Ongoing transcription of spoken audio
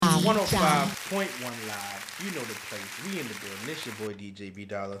105.1 live. You know the place. We in the building. This your boy DJ B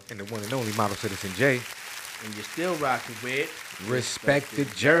Dollar. And the one and only Model Citizen J. And you're still rocking with Respect the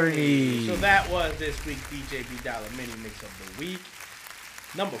Journey. So that was this week's DJ B Dollar mini mix of the week.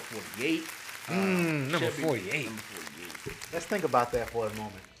 Number 48. Number 48. Number 48. Let's think about that for a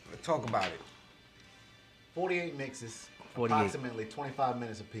moment. Let's talk about it. 48 mixes, 48. approximately 25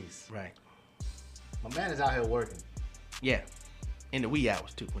 minutes apiece. Right. My man is out here working. Yeah. In the wee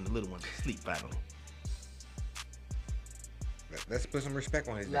hours too, when the little ones sleep finally. Let's put some respect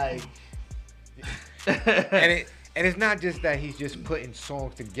on his Like, name. And it's not just that he's just putting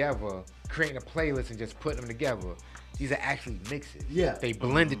songs together, creating a playlist and just putting them together. These are actually mixes. Yeah. They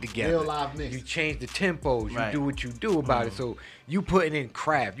blended together. Real live mix. You change the tempos. Right. You do what you do about it. So you putting in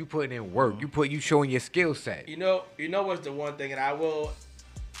craft. You putting in work. You showing your skill set. You know what's the one thing, and I will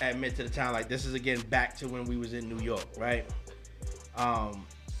admit to the time, like this is again back to when we was in New York, right?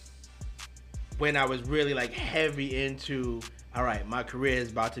 When I was really like heavy into, all right, my career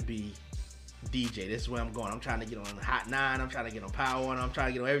is about to be DJ. This is where I'm going. I'm trying to get on Hot 9. I'm trying to get on Power 1. I'm trying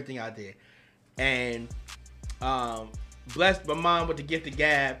to get on everything out there. And blessed my mom with the gift of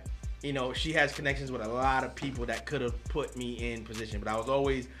gab. You know, she has connections with a lot of people that could have put me in position. But I was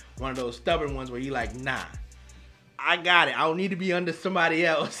always one of those stubborn ones where you like, nah, I got it. I don't need to be under somebody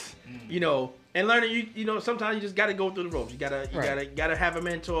else. You know, and learning, you know, sometimes you just got to go through the ropes. You gotta have a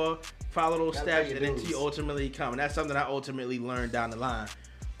mentor, follow those steps, and then you ultimately come. And that's something I ultimately learned down the line.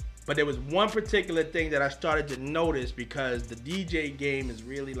 But there was one particular thing that I started to notice, because the DJ game is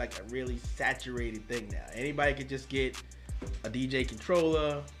really like a really saturated thing now. Anybody could just get a DJ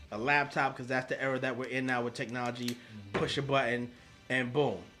controller, a laptop, because that's the era that we're in now with technology. Push a button and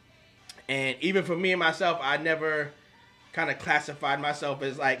boom. And even for me and myself, I never kind of classified myself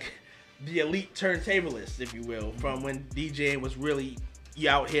as like the elite turntablist, if you will, from when DJing was really you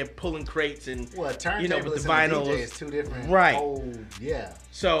out here pulling crates and turntable, you know, with the and vinyls. DJ is two different. Right. Oh, yeah.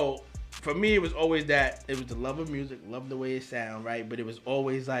 So for me, it was always that it was the love of music, love the way it sound, right? But it was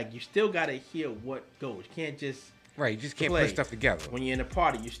always like you still gotta hear what goes. You can't just Right, you just can't play. put stuff together. When you're in a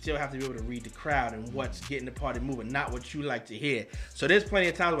party, you still have to be able to read the crowd and what's getting the party moving, not what you like to hear. So there's plenty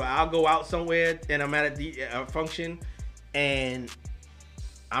of times where I'll go out somewhere and I'm at a function and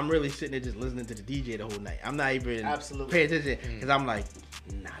I'm really sitting there just listening to the DJ the whole night. I'm not even paying attention because I'm like,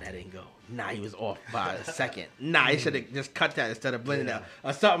 nah, that didn't go. Nah, he was off by a second. Nah, he should have just cut that instead of blending out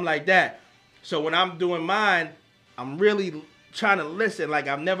or something like that. So when I'm doing mine, I'm really trying to listen. Like,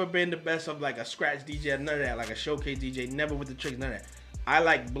 I've never been the best of like a scratch DJ, none of that. Like a showcase DJ, never with the tricks, none of that. I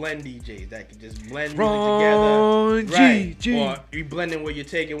like blend DJs that can just blend music together. Right. Or you blending where you're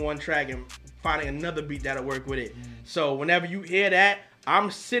taking one track and finding another beat that'll work with it. So whenever you hear that,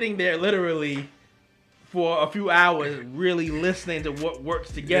 I'm sitting there literally for a few hours really listening to what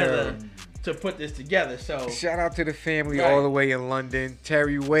works together to put this together. So shout out to the family all the way in London.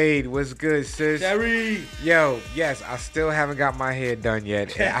 Terry Wade, what's good, sis? Terry. Yo, yes, I still haven't got my hair done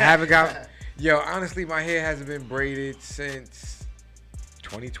yet. I haven't got, honestly, my hair hasn't been braided since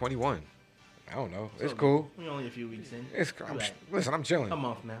 2021. I don't know. It's cool. We're only a few weeks in. It's listen, I'm chilling. A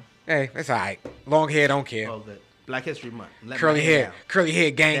month now. Hey, it's all right. Long hair, don't care. Oh, good. Black History Month. Curly hair,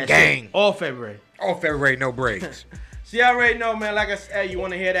 gang, gang. All February. All February, no braids. So you already know, man. Like I said, you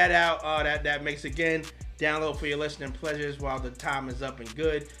want to hear that out, that mix again. Download for your listening pleasures while the time is up and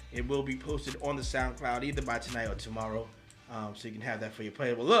good. It will be posted on the SoundCloud either by tonight or tomorrow, so you can have that for your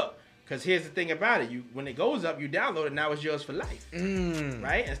play. But look, because here's the thing about it: when it goes up, you download it. Now it's yours for life,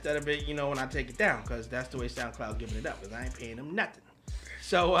 right? Instead of it, when I take it down, because that's the way SoundCloud giving it up. Because I ain't paying them nothing.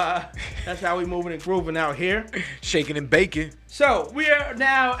 So that's how we moving and grooving out here. Shaking and baking. So we are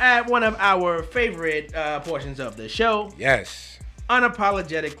now at one of our favorite portions of the show. Yes.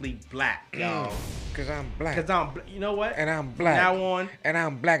 Unapologetically black, y'all. Because I'm black. You know what? And I'm black. From now on. And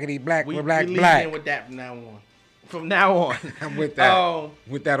I'm blackity black. We're black. In with that from now on. From now on. I'm with that.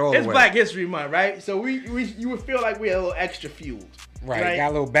 With that all the way. It's Black History Month, right? So you would feel like we're a little extra fueled. Right.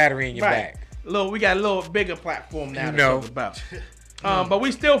 Got a little battery in your back. We got a little bigger platform now to talk about. But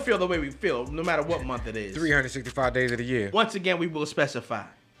we still feel the way we feel, no matter what month it is. 365 days of the year. Once again, we will specify.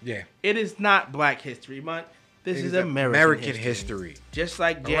 Yeah. It is not Black History Month. This is American history. Just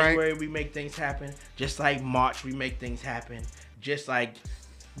like January, we make things happen. Just like March, we make things happen. Just like,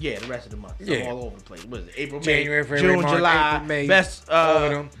 the rest of the month. So all over the place. What is it? April, January, May, February, June, March, July. April, May,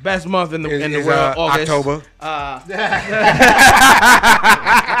 Best month in the world. August. October.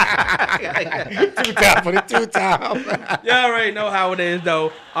 Two time. You already know how it is,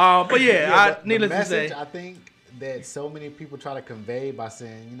 though. But needless to say, I think that so many people try to convey by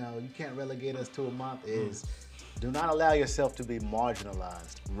saying, you can't relegate us to a month is Do not allow yourself to be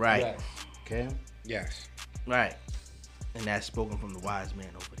marginalized. Right. Yes. Okay? Yes. Right. And that's spoken from the wise man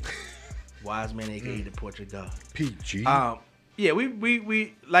over there. Wise man, aka the Portugal. PG. Yeah,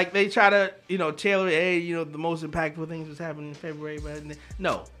 we like they try to, tailor it, hey, the most impactful things was happening in February, but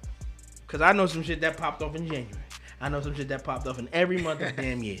no. Cause I know some shit that popped off in January. I know some shit that popped off in every month of the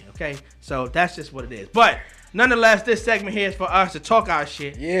damn year, okay? So that's just what it is. But nonetheless, this segment here is for us to talk our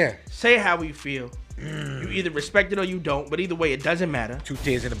shit. Yeah. Say how we feel. You either respect it or you don't, but either way, it doesn't matter. 2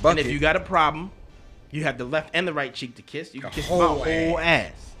 tears in the And bucket. if you got a problem, you have the left and the right cheek to kiss. You can The kiss whole my whole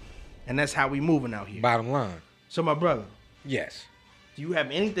ass. And that's how we moving out here. Bottom line. So my brother, Yes. do you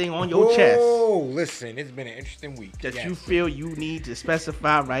have anything on your chest Oh, listen, it's been an interesting week. that Yes. you feel you need to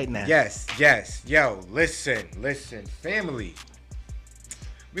specify right now? Yes. Yo, listen, family.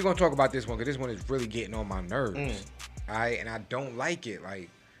 We're gonna talk about this one because this one is really getting on my nerves. Alright, and I don't like it. Like,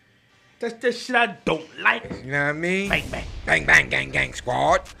 That's the shit I don't like. you know what I mean? Bang, bang. Bang, bang, gang, gang,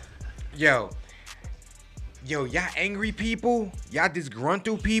 squad. Yo, y'all angry people, y'all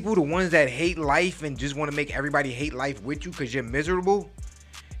disgruntled people, the ones that hate life and just want to make everybody hate life with you because you're miserable.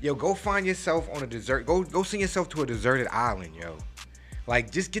 Yo, go find yourself on a desert. Go send yourself to a deserted island, yo.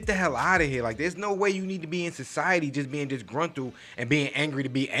 Like, just get the hell out of here. Like, there's no way you need to be in society just being disgruntled and being angry to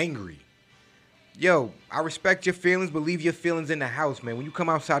be angry. Yo, I respect your feelings, but leave your feelings in the house, man. When you come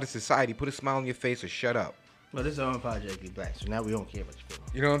outside of society, put a smile on your face or shut up. Well, this is unapologetically black, so now we don't care about your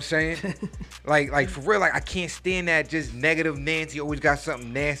feelings. You know what I'm saying? like for real, like I can't stand that just negative Nancy always got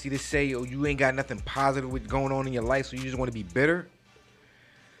something nasty to say, or you ain't got nothing positive with going on in your life, so you just want to be bitter.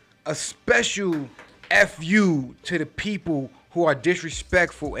 A special FU to the people who are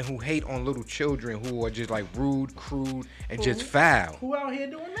disrespectful and who hate on little children, who are just like rude, crude, and just foul. Who out here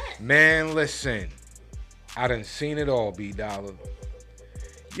doing that? Man, listen, I done seen it all, B-Dollar.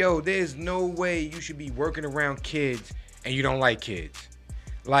 Yo, there's no way you should be working around kids and you don't like kids.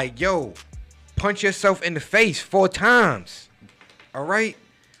 Like, yo, punch yourself in the face 4 times. All right?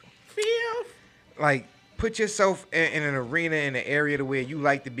 Feel? Like, put yourself in an arena, in an area to where you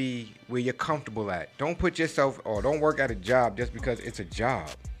like to be, where you're comfortable at. Don't put yourself, or don't work at a job just because it's a job.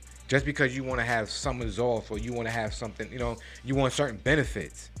 Just because you want to have summers off, or you want to have something, you want certain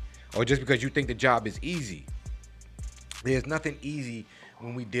benefits. Or just because you think the job is easy. There's nothing easy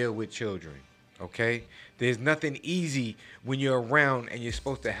when we deal with children, okay? There's nothing easy when you're around and you're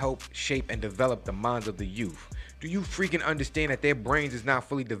supposed to help shape and develop the minds of the youth. Do you freaking understand that their brains is not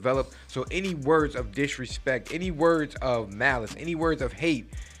fully developed? So any words of disrespect, any words of malice, any words of hate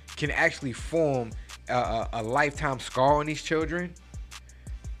can actually form a lifetime scar on these children?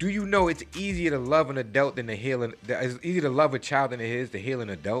 Do you know it's easier to love an adult than to heal it's easier to love a child than it is to heal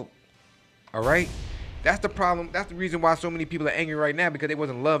an adult? All right? That's the problem. That's the reason why so many people are angry right now, because they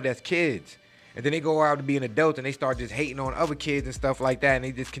wasn't loved as kids. And then they go out to be an adult and they start just hating on other kids and stuff like that, and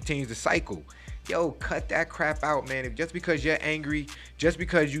it just continues the cycle. Yo, cut that crap out, man. If just because you're angry, just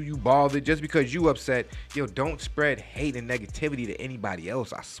because you bothered, just because you upset, yo, don't spread hate and negativity to anybody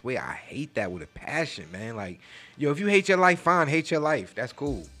else. I swear, I hate that with a passion, man. Like, yo, if you hate your life, fine, hate your life. That's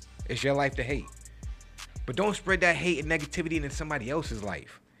cool. It's your life to hate. But don't spread that hate and negativity into somebody else's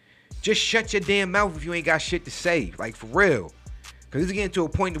life. Just shut your damn mouth if you ain't got shit to say. Like, for real. Because it's getting to a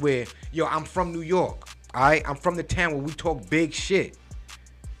point where, yo, I'm from New York. All right? I'm from the town where we talk big shit.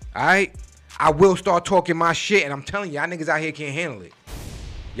 All right? I will start talking my shit, and I'm telling y'all niggas out here can't handle it.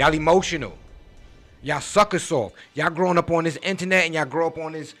 Y'all emotional. Y'all sucker soft. Y'all growing up on this internet, and y'all grow up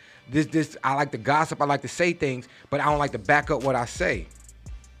on this. I like to gossip. I like to say things, but I don't like to back up what I say.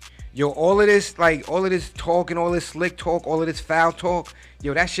 Yo, all of this talk and all this slick talk, all of this foul talk,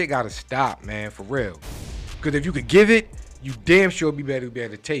 yo, that shit gotta stop, man, for real. Because if you could give it, you damn sure be able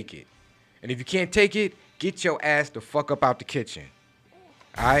to take it. And if you can't take it, get your ass the fuck up out the kitchen.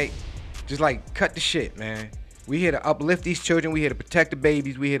 All right? Just like, cut the shit, man. We here to uplift these children. We here to protect the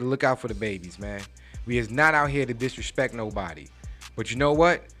babies. We here to look out for the babies, man. We is not out here to disrespect nobody. But you know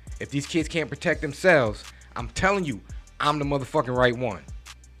what? If these kids can't protect themselves, I'm telling you, I'm the motherfucking right one.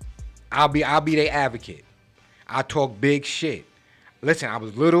 I'll be their advocate. I talk big shit. Listen, I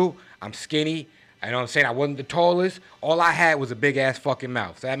was little. I'm skinny. You know what I'm saying? I wasn't the tallest. All I had was a big ass fucking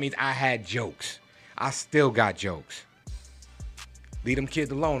mouth. So that means I had jokes. I still got jokes. Leave them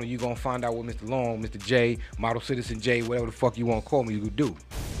kids alone, or you gonna find out what Mr. Long, Mr. J, Model Citizen J, whatever the fuck you wanna call me, you do.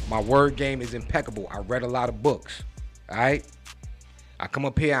 My word game is impeccable. I read a lot of books. Alright? I come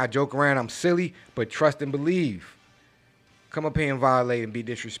up here, I joke around, I'm silly, but trust and believe. Come up here and violate and be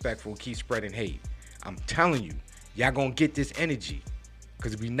disrespectful and keep spreading hate. I'm telling you, y'all gonna get this energy.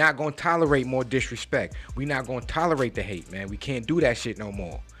 Because we not gonna tolerate more disrespect. We not gonna tolerate the hate, man. We can't do that shit no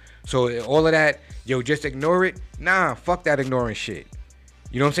more. So all of that, yo, just ignore it. Nah, fuck that ignoring shit.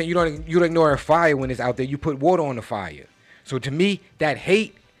 You know what I'm saying? You don't ignore a fire when it's out there. You put water on the fire. So to me, that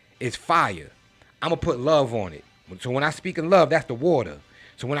hate is fire. I'm gonna put love on it. So when I speak in love, that's the water.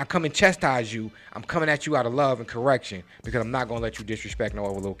 So when I come and chastise you, I'm coming at you out of love and correction because I'm not gonna let you disrespect no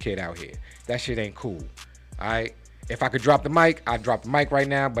other little kid out here. That shit ain't cool. All right? If I could drop the mic, I'd drop the mic right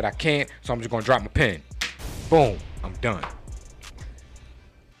now, but I can't, so I'm just gonna drop my pen. Boom, I'm done.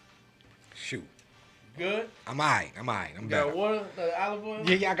 Shoot. Good. I'm alright. I'm better. Got water, olive oil?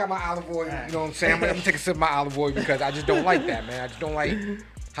 Yeah, I got my olive oil. You know what I'm saying? I'm gonna take a sip of my olive oil because I just don't like that, man. I just don't like.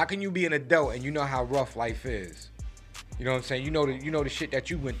 How can you be an adult and you know how rough life is? You know what I'm saying? You know the shit that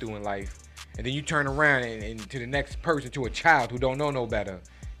you went through in life, and then you turn around and to the next person, to a child who don't know no better,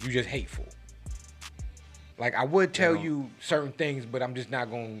 you just hateful. Like I would tell you certain things, but I'm not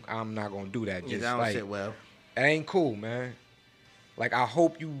gonna do that. Just that don't like, sit well. That ain't cool, man. Like I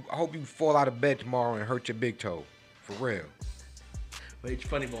hope you fall out of bed tomorrow and hurt your big toe, for real. But it's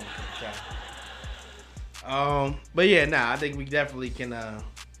funny bone. But yeah, I think we definitely can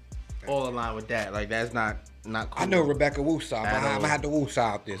all align with that. Like that's not cool. I know Rebecca Woosa. I'm gonna have to Woosa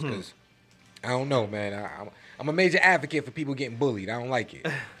out this because I don't know, man. I'm a major advocate for people getting bullied. I don't like it.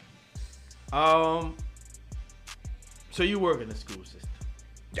 So you work in the school system?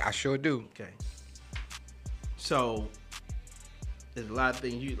 Yeah, I sure do. Okay. So there's a lot of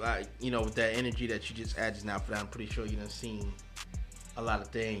things you like, with that energy that you just added now for that. I'm pretty sure you done seen a lot of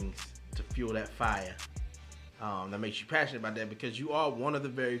things to fuel that fire. That makes you passionate about that because you are one of the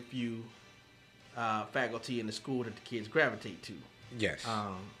very few faculty in the school that the kids gravitate to. Yes.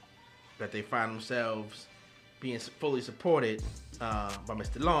 That they find themselves being fully supported by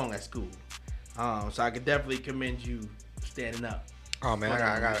Mr. Long at school. So I could definitely commend you standing up. Oh man,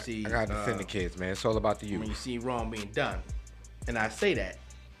 I got to defend the kids, man. It's all about the youth. When you see wrong being done, and I say that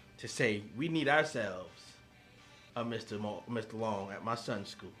to say we need ourselves a Mr. Long at my son's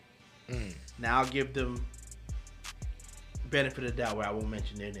school. Now I'll give them benefit of the doubt where I won't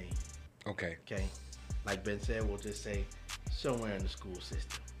mention their name. Okay. Okay. Like Ben said, we'll just say somewhere in the school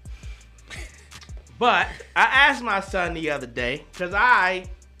system. But I asked my son the other day because I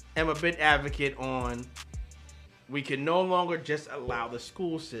am a big advocate on we can no longer just allow the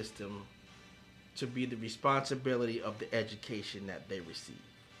school system to be the responsibility of the education that they receive.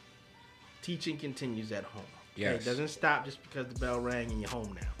 Teaching continues at home. Okay? Yes. It doesn't stop just because the bell rang and you're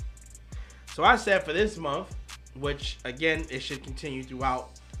home now. So I said for this month, which again, it should continue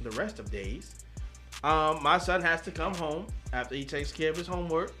throughout the rest of days, my son has to come home after he takes care of his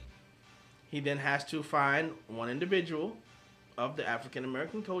homework. He then has to find one individual of the African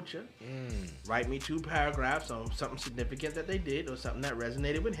American culture, write me 2 paragraphs on something significant that they did or something that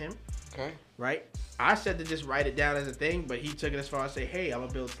resonated with him. Okay. Right? I said to just write it down as a thing, but he took it as far as say, hey, I'm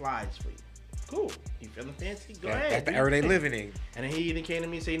gonna build slides for you. Cool. You feeling fancy? Go ahead. That's the era they living in. And then he even came to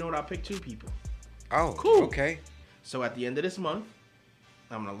me and said, you know what, I'll pick 2 people. Oh, cool. Okay. So at the end of this month,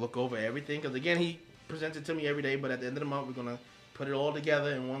 I'm gonna look over everything because again, he presents it to me every day. But at the end of the month, we're gonna put it all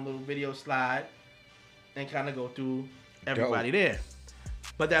together in one little video slide and kind of go through everybody there.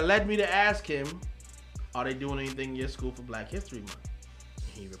 But that led me to ask him, are they doing anything in your school for Black History Month?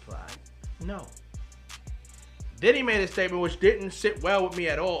 And he replied, no. Then he made a statement which didn't sit well with me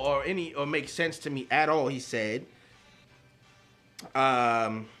at all or make sense to me at all. He said,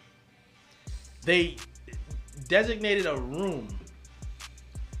 they designated a room.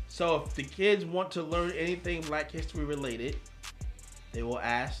 So if the kids want to learn anything Black History related, they will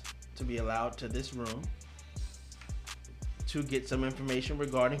ask to be allowed to this room to get some information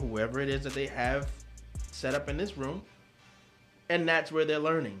regarding whoever it is that they have set up in this room. And that's where they're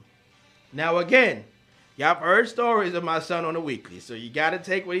learning. Now again, y'all have heard stories of my son on the weekly, so you got to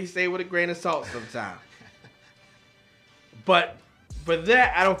take what he say with a grain of salt sometimes. But for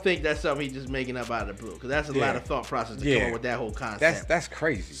that, I don't think that's something he's just making up out of the blue, because that's a lot of thought process to come up with that whole concept. That's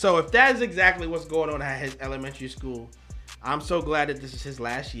crazy. So if that is exactly what's going on at his elementary school, I'm so glad that this is his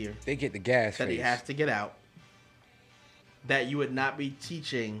last year. They get the gas that face. He has to get out. That you would not be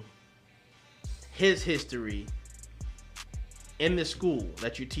teaching his history in the school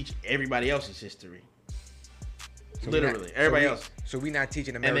that you teach everybody else's history. So literally, everybody else. So we're not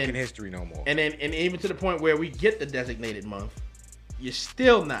teaching American history no more. And even to the point where we get the designated month, you're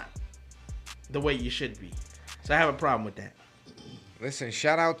still not the way you should be. So I have a problem with that. Listen,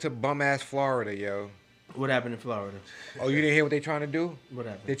 shout out to bum ass Florida, yo. What happened in Florida? Oh, you didn't hear what they're trying to do? What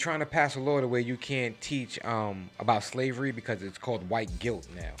happened? They're trying to pass a law to where you can't teach about slavery because it's called white guilt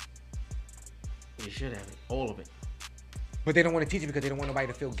now. You should have it, all of it. But they don't want to teach it because they don't want nobody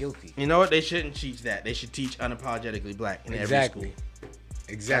to feel guilty. You know what? They shouldn't teach that. They should teach unapologetically Black in every school.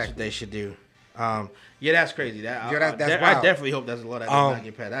 Exactly. That's what they should do. Yeah, that's crazy. Yo, that's I wild. definitely hope that's a law that does not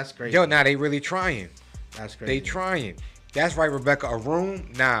get passed. That's crazy. Yo, now they really trying. That's crazy. They trying. That's right, Rebecca. A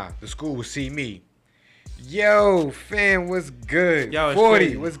room? Nah, the school will see me. Yo, fam, what's good? Yo, it's 40,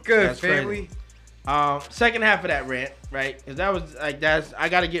 crazy. what's good, That's family? crazy. Second half of that rant, right? Because that was like I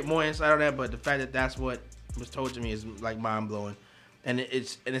got to get more insight on that, but the fact that that's what was told to me is like mind blowing, and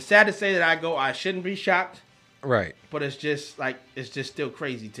it's sad to say that I shouldn't be shocked, Right. but it's just still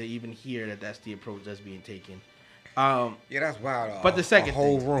crazy to even hear that that's the approach that's being taken. Yeah, that's wild. But the second a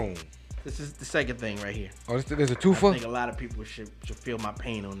whole thing. room. This is the second thing right here. Oh, there's a I twofer? think a lot of people should feel my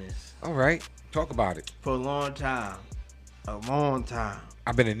pain on this. All right. Talk about it. For a long time,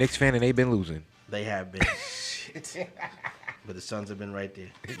 I've been a Knicks fan and they've been losing. they have been, but the Suns have been right there.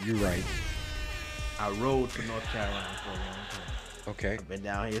 You're right. I rode for North Carolina for a long time. Okay. I've been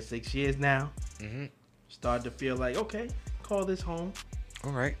down here 6 years now. Mm-hmm. Started to feel like, okay, call this home,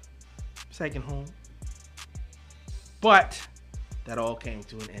 All right. second home. But that all came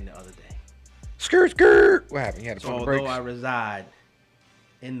to an end the other day. Skirt. What happened? You had to So pump the although brakes? I reside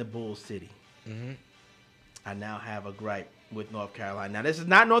in the Bull City, Mm-hmm. I now have a gripe with North Carolina. Now, this is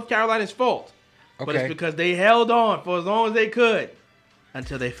not North Carolina's fault, but it's Okay. because they held on for as long as they could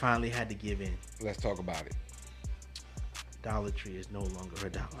until they finally had to give in. Let's talk about it. Dollar Tree is no longer a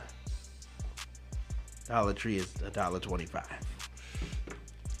dollar. Dollar Tree is $1.25.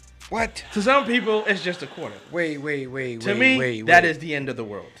 What? To some people, it's just a quarter. Wait. To me, that is the end of the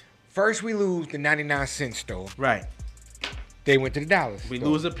world. First, we lose the 99-cent store. Right. They went to the dollar We store.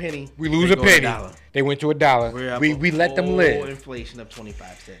 lose a penny. We lose they a go to penny. dollar. They went to a dollar. We're up We a let them whole live. Inflation of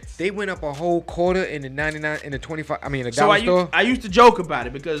 25 cents. They went up a whole quarter in the 99 in the 25. I mean, the So dollar store. I used to joke about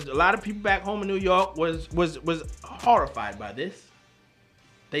it because a lot of people back home in New York was horrified by this.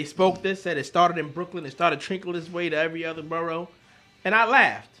 They spoke this, said it started in Brooklyn, it started trickling its way to every other borough, and I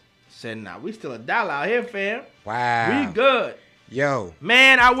laughed. Said, "Nah, we still a dollar out here, fam. Wow. We good." Yo.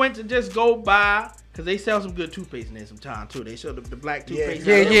 Man, I went to just go buy because they sell some good toothpaste in there sometimes too. They sell the black toothpaste.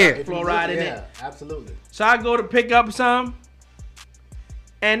 Yeah, with yeah. fluoride in Yeah, it. absolutely. So I go to pick up some,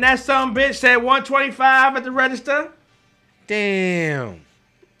 and that some bitch said 125 at the register. Damn.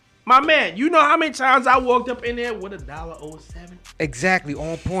 My man, you know how many times I walked up in there with $1.07? Exactly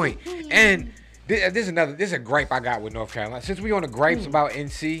on point. And this is a gripe I got with North Carolina. Since we on the gripes about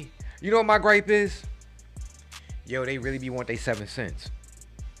NC, you know what my gripe is? Yo, they really be want they 7 cents.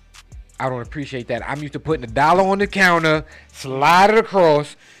 I don't appreciate that. I'm used to putting $1 on the counter, slide it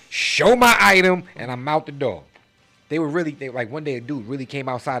across, show my item, and I'm out the door. They like one day a dude really came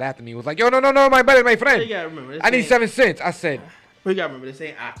outside after me and was like, yo, no, my buddy, my friend. You gotta remember, this I need ain't- 7 cents. I said, We gotta remember, this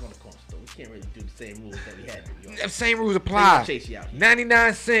ain't Aqua on the corner store. We can't really do the same rules that we had in New York. the same rules They apply. gonna chase you out here.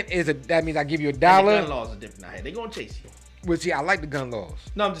 99 cent that means I give you And the gun $1. laws are different out here. They gonna chase you. Well, see, I like the gun laws.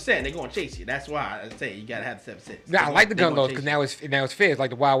 No, I'm just saying they gonna chase you. That's why I say you gotta have the 7 cents. Yeah, I like the They gun gonna laws chase because you. now it's fair. It's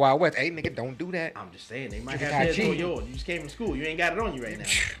like the Wild Wild West. Hey, nigga, don't do that. I'm just saying they might Trigger have theirs Tai or Chi. yours. You just came from school. You ain't got it on you right now.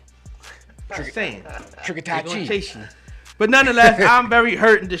 Just saying. Trigger They Tai gonna Chi. chase you. But nonetheless, I'm very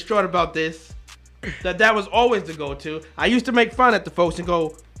hurt and distraught about this. That was always the go-to. I used to make fun at the folks and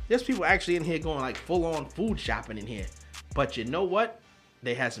go, there's people actually in here going like full-on food shopping in here. But you know what?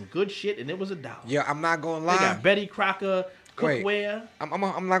 They had some good shit and it was $1. Yeah, I'm not gonna They lie. got Betty Crocker Wait. cookware. I'm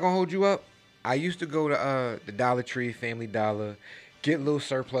not gonna hold you up. I used to go to the Dollar Tree, Family Dollar, get little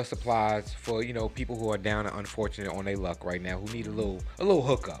surplus supplies for people who are down and unfortunate on their luck right now, who need a little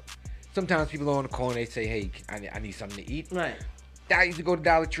hookup. Sometimes people are on the corner, they say, hey, I need something to eat. Right. I used to go to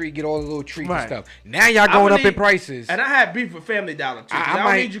Dollar Tree, get all the little treats Right. and stuff. Now y'all going up in prices. And I had beef with Family Dollar too. 'Cause I I don't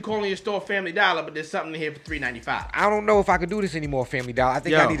might- need you calling your store Family Dollar, but there's something in here for $3.95. I don't know if I could do this anymore, Family Dollar. I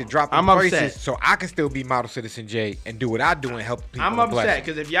think Yo, I need to drop the I'm prices upset. so I can still be Model Citizen J and do what I do and help people. I'm in upset blessing.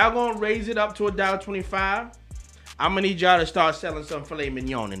 because if y'all gonna raise it up to $1.25, I'm gonna need y'all to start selling some filet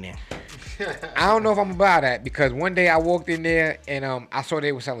mignon in there. I don't know if I'm gonna buy that because one day I walked in there and I saw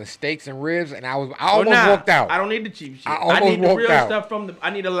they were selling steaks and ribs and I almost walked out. I don't need the cheap shit. I I almost need the walked real out. stuff from I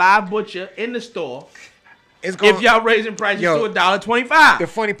need a live butcher in the store. It's gonna, If y'all raising prices Yo, to $1.25. the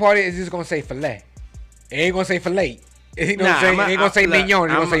funny part is it's gonna say filet. It ain't gonna say filet. You know what I'm saying? It ain't gonna say mignon.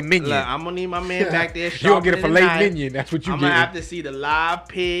 It's gonna say minion. Look, I'm gonna need my man back there. You gonna get a sharpening the filet knife. minion. That's what you I'm get. gonna have to see the live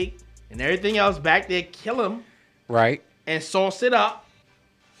pig and everything else back there. Kill them Right? and sauce it up.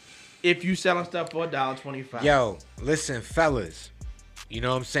 If you selling stuff for $1.25. Yo, listen, fellas. You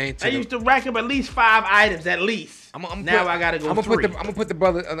know what I'm saying? I used to rack up at least 5 items at least. I gotta go I'm gonna 3. I'm gonna put the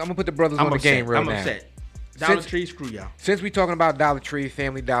brothers I'm on the game real I'm now. upset. Dollar Since- Tree, screw y'all. Since we talking about Dollar Tree,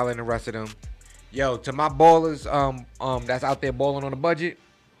 Family Dollar, and the rest of them, yo, to my ballers, that's out there balling on a budget,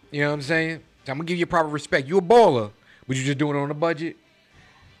 you know what I'm saying? So I'm gonna give you proper respect. You a baller, but you just doing it on a budget.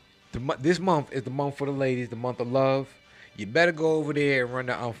 This month is the month for the ladies, the month of love. You better go over there and run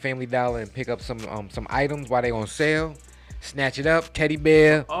to Family Dollar and pick up some items while they on sale. Snatch it up, teddy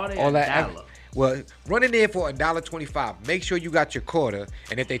bear, All they all a that. dollar. Well, run in there for $1.25. Make sure you got your quarter,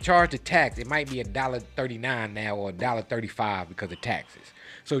 and if they charge the tax, it might be $1.39 now or $1.35 because of taxes.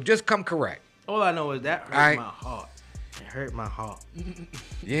 So just come correct. All I know is that hurt Alright. my heart. It hurt my heart.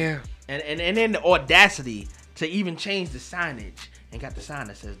 Yeah. And then the audacity to even change the signage and got the sign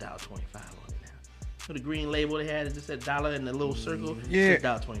that says $1.25 on it now. So the green label they had, it just said dollar in the little circle. Yeah. It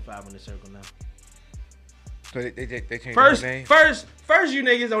says $1.25 in the circle now. So they changed First, the name. first, you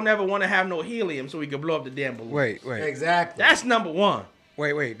niggas don't ever want to have no helium so we can blow up the damn balloon. Wait. Exactly. That's number one.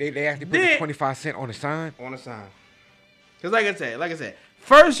 Wait. They actually put Then- the 25 cent on the sign. On the sign. Cause like I said,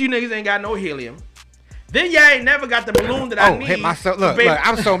 first you niggas ain't got no helium. Then y'all ain't never got the balloon that I need. Hit myself. to Look, bake-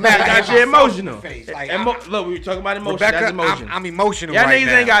 I'm so mad. I I got hit you myself emotional. in the face. Like, Look, we were talking about emotion. Rebecca, That's emotion. I'm emotional Y'all right niggas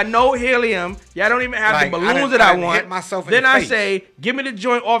now. ain't got no helium. Y'all don't even have Like, the I balloons done- that I I done want. hit myself in Then the I face. say, give me the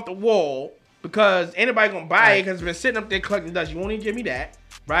joint off the wall because anybody gonna buy it because it's been sitting up there collecting dust. You won't even give me that,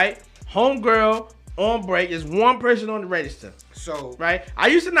 right? Homegirl on break is one person on the register, So right? I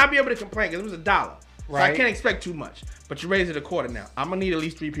used to not be able to complain because it was $1. So I Right. can't expect too much. But you raised it a quarter now. I'm gonna need at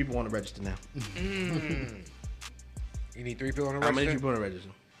least 3 people on the register now. you need 3 people on the I'm gonna need register. people on the register.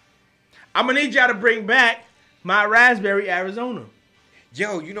 I'm gonna need y'all to bring back my Raspberry Arizona.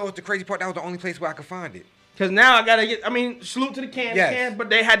 Yo, you know what's the crazy part? That was the only place where I could find it. Cause now I gotta get. I mean, salute to the Yes. cans, but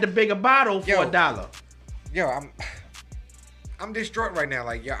they had the bigger bottle for Yo. $1. Yo, I'm distraught right now.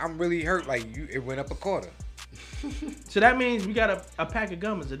 Like, yo, I'm really hurt. Like, it went up a quarter. So that means we got a pack of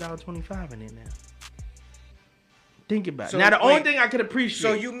gum is $1.25 in it now. Think about it. So, Now the only wait. thing I could appreciate.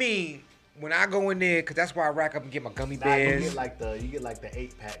 So you mean when I go in there, cause that's why I rack up and get my gummy Nah, you bears. get like the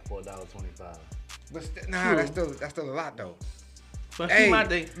 8-pack for $1.25. But True. that's still a lot though. but Hey, see my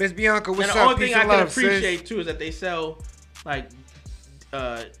thing. Miss Bianca, what's And the up? only Peace thing I and can love, appreciate sis. too is that they sell like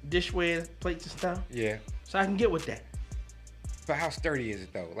dishware plates and stuff. Yeah, So I can get with that. but how sturdy is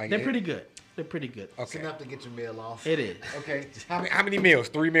it though? Like They're pretty good. They're pretty good. It's Okay. enough to get your meal off. It is. Okay. How many meals?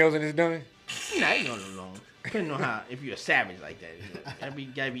 3 meals and it's done. Nah, you know long. Depending on how, if you're a savage like that, you know,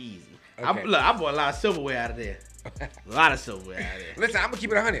 gotta be easy. Okay. I bought a lot of silverware out of there. A lot of silverware out of there. Listen, I'm gonna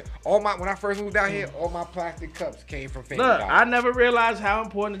keep it 100. When I first moved out here, all my plastic cups came from Family Look, Dollar. I never realized how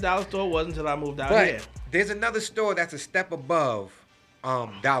important the dollar store was until I moved out But here. there's another store that's a step above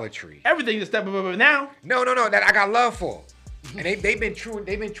Dollar Tree. Everything's a step above it now. No, that I got love for. And they've been true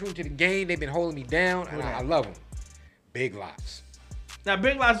to the game. They've been holding me down, and I love them. Big Lots. Now,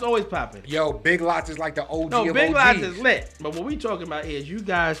 Big Lots is always popping. Yo, Big Lots is like the OG No, of Big OGs. Lots is lit. But what we talking about is you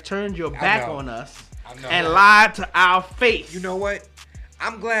guys turned your back know. on us I know. and lied to our face. You know what?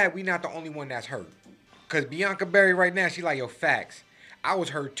 I'm glad we not the only one that's hurt. Cause Bianca Berry right now, she like, yo, facts. I was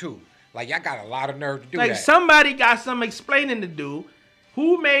hurt too. Like, y'all got a lot of nerve to do like that. somebody got some explaining to do.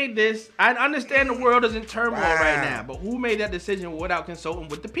 Who made this? I understand the world is in turmoil right Wow. now, but who made that decision without consulting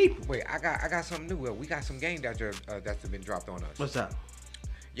with the people? Wait, I got something new. We got some game that's been dropped on us. What's up?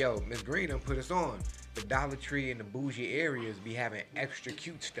 Yo, Miss Green done put us on. The Dollar Tree and the bougie areas be having extra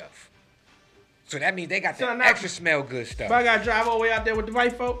cute stuff. So that means they got the So now- extra smell good stuff. If I gotta drive all the way out there with the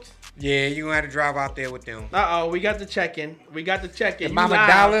white folks. Yeah, you gonna have to drive out there with them. We got the check-in. We got the check-in. The You Mama lied.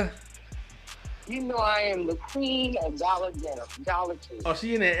 Dollar. You know I am the queen of Dollar Tree. Oh,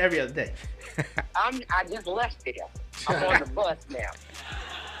 she in there every other day. I just left there. I'm on the bus now.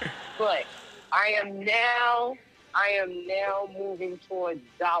 But I am now moving towards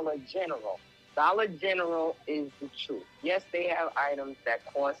Dollar General. Dollar General is the truth. Yes, they have items that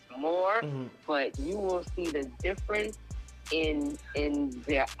cost more, Mhm. but you will see the difference in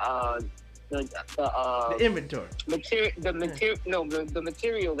their The inventory. the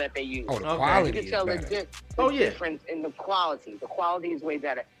material that they use. Oh, the Okay. quality You can is tell better. the Yeah. difference in the quality. The quality is way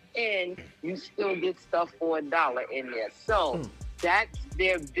better. And you still get stuff for $1 in there. So that's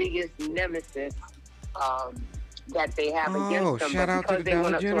their biggest nemesis that they have Oh, against them. shout But out to because the they Dollar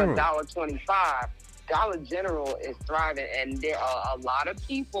went up General. to $1.25, Dollar General is thriving, and there are a lot of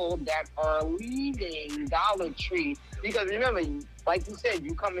people that are leaving Dollar Tree because remember, like you said,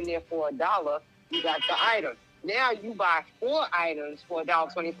 you come in there for $1, you got the item. Now you buy 4 items for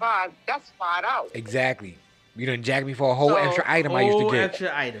 $1.25. That's $5. Exactly. You done jacked me for a whole So, extra item I used to Whole get.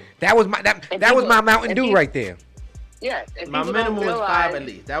 extra item. That was my And was my people- Mountain and Dew people- right there. Yes, and My people don't minimum was realize- 5 at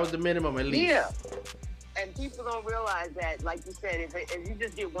least. That was the minimum at least. Yeah. And people don't realize that, like you said, if you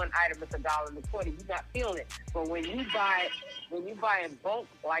just get one item, it's $1.20. You're not feeling it. But when you buy in bulk,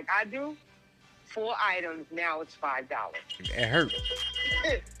 like I do, 4 items now it's $5. It hurt.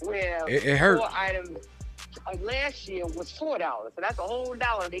 Where It hurt. 4 items last year was $4. So that's a whole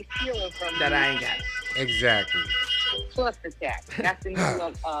dollar they stealing from That you, I ain't got. Exactly. plus the tax. That's the New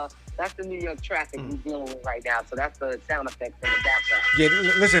York. That's the New York traffic we're dealing with right now. So that's the sound effects in the background.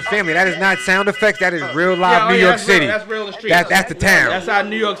 Yeah, listen, family, that is not sound effects. That is real live New York that's City. Real, that's real in the street. That's the town. That's our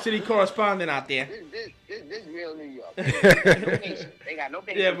New York City correspondent out there. This real New York. No patience. They got no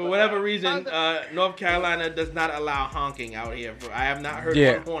patience. Yeah, for whatever reason, North Carolina does not allow honking out here. I have not heard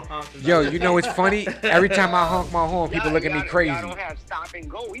Yeah. one horn honk. since Yo, I- you know what's funny? Every time I honk my horn, people look at me crazy. Y'all don't have stop and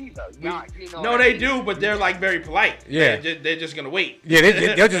go either. Y'all, you know No, they do, but they're like very polite. Yeah. They're just gonna wait. Yeah,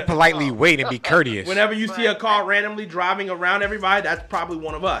 they'll just politely wait and be courteous. Whenever you see a car randomly driving around everybody, that's probably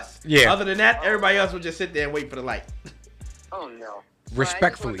one of us. Yeah. Other than that, everybody else will just sit there and wait for the light. Oh no.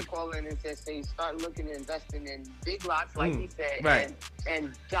 Respectfully. So I just wanted to call in and just say start looking and investing in big lots, like he said, right.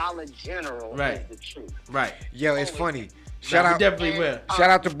 and Dollar General Right. is the truth. Right. Yo, it's Always. funny. Shout We out, definitely will. shout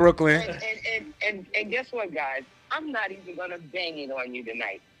out to Brooklyn. And guess what, guys? I'm not even gonna bang it on you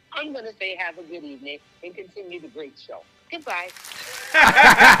tonight. I'm gonna say have a good evening and continue the great show. Goodbye.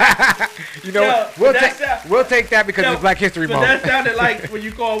 You know, Yo, what? that's We'll take that because Yo, it's Black History So Month. that sounded like when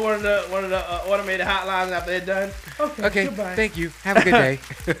you call one of the automated hotlines after they're done. Okay, goodbye. thank you. Have a good day.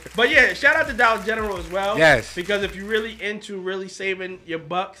 But yeah, shout out to Dollar General as well. Yes. Because if you're really into really saving your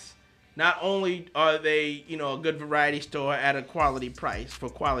bucks, not only are they, a good variety store at a quality price for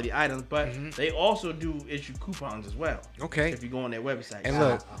quality items, but they also do issue coupons as well. Okay. If you go on their website. And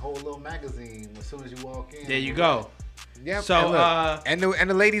look, A whole little magazine as soon as you walk in. there you go. yep. So, and look, and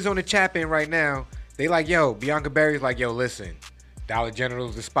the ladies on the chat in right now, they like, yo, Bianca Berry's like, yo, listen, Dollar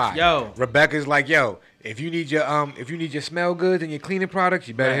General's the spot. Yo. Rebecca's like, yo, if you need your smell goods and your cleaning products,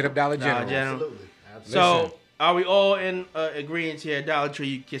 you better Right. hit up Dollar Dollar General. General. Absolutely. So, are we all in agreement here? Dollar Tree,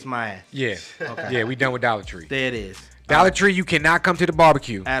 you kiss my ass. Yeah. Okay. Yeah, we done with Dollar Tree. There it is. Dollar Tree, you cannot come to the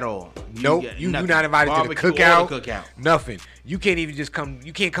barbecue. At all. Nope, get you nothing. not invited to the Barbecue or cookout. the cookout. Nothing. You can't even just come.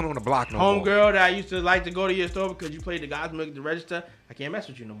 You can't come on the block no more. Homegirl that I used to like to go to your store because you played the Gospel at the register, I can't mess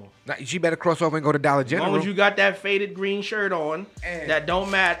with you no more. Now, she better cross over and go to Dollar As General. long as you got that faded green shirt on And- that don't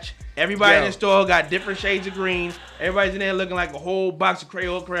match. Everybody in Yo. the store got different shades of green. Everybody's in there looking like a whole box of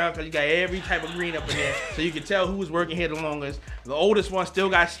Crayola crayons because you got every type of green up in there. So you can tell who was working here the longest. The oldest one still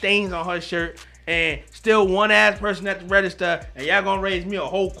got stains on her shirt. And still one ass person at the register. And y'all gonna raise me a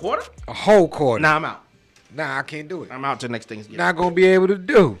whole quarter? A whole quarter. Nah, I'm out. Nah, I can't do it. I'm out till next Thanksgiving. Not gonna be able to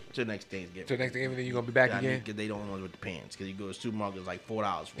do. Till next Thanksgiving. So next thing, everything you gonna be back again. Because they don't want with the pants. Because you go to the supermarket, it's like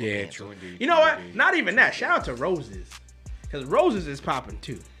 $4 for Yeah, a pants. true indeed, You know true what? indeed. Not even that. Shout out to Roses. Because Roses is popping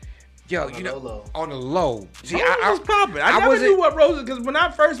too. Yo, On the you know, low. on the low. See, Roses is popping. I never wasn't- knew what Roses, because when I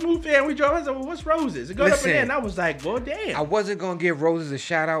first moved here and we drove, I said, well, what's Roses? It goes up in Listen. there, and I was like, well, damn. I wasn't gonna give Roses a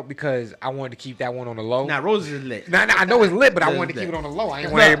shout out because I wanted to keep that one on the low. Nah, Roses is lit. Nah, I know it's lit, but I It's wanted to keep lit. it on the low. I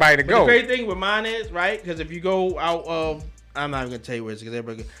didn't Look, want everybody to but go. The great thing with mine is, right, because if you go out of, I'm not even going to tell you where it's because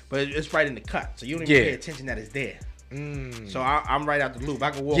everybody, but it's right in the cut. So you don't even Yeah. pay attention that it's there. Mm. So I'm right out the loop. I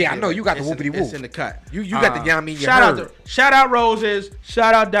can walk. Yeah, I there, know, but you got the it's in- whoopity-whoop. It's in the cut. You got the yummy. Shout out Roses.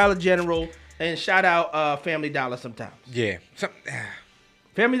 Shout out Dollar General, and shout out Family Dollar sometimes. Yeah.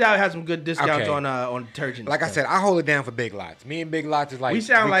 Family Dollar has some good discounts Okay. on detergent. Like I stuff. said, I hold it down for Big Lots. Me and Big Lots is like we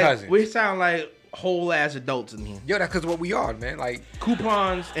sound cousins. like whole ass adults in here. Yo, that's because what we are, man. Like,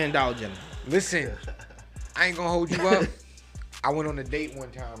 Coupons and Dollar General. listen, I ain't gonna hold you up. I went on a date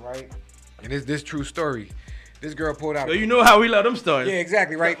one time, right? And this true story. This girl pulled out. So you know how we love them stories. Yeah,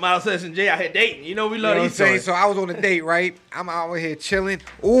 exactly, right. Miles says and Jay out here dating. You know we You love know what I'm these saying? stories. So I was on a date, right? I'm out here chilling.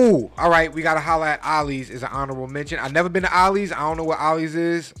 Ooh, all right, we gotta holla at Ollie's is an honorable mention. I've never been to Ollie's. I don't know what Ollie's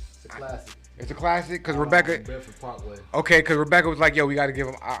is. It's a classic. It's a classic because Rebecca. Bedford Parkway. Okay, because Rebecca was like, "Yo, we gotta give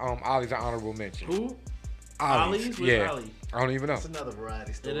him Ollie's an honorable mention." Who? Ollie's, Ollie's? Where's yeah. Ollie's? I don't even know. It's another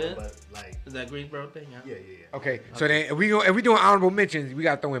variety store, is? but like, Is that Greensboro thing? yeah. Okay, so then if we doing honorable mentions, we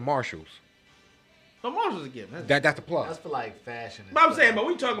gotta throw in Marshalls. No, Marshall's a gift. That's That's the That's plus. for like fashion. and But I'm stuff. saying, but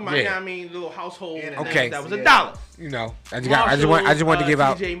we talking about, Yeah. you know what I mean, little household. And and Okay. That was Yeah. $1. You know, I just wanted to give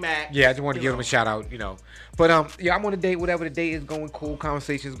out. TJ Maxx. Yeah, I just wanted to you give him a know. shout out, you know. But yeah, I'm on a date. Whatever the date is going, cool.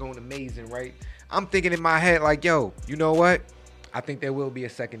 Conversation's going amazing, right? I'm thinking in my head like, yo, you know what? I think there will be a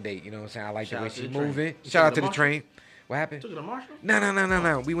second date. You know what I'm saying? I like Shout the way out to she's the train. moving. You Shout out took to it the to train. What happened? Took it to Marshall?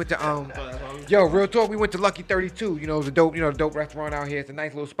 No. We went to Oh, that's why we- Yo, real talk. We went to Lucky 32. You know, it's a dope restaurant out here. It's a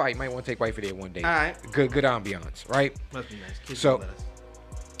nice little spot. You might want to take wife for there one day. All right. Good ambiance, right? Must be nice. Kids So- don't let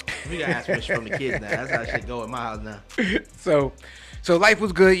us. We got ask permission from the kids now. That's how shit go at my house now. So life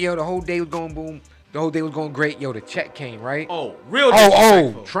was good, yo. The whole day was going boom. The whole day was going great. Yo, the check came, right? Oh, real Oh,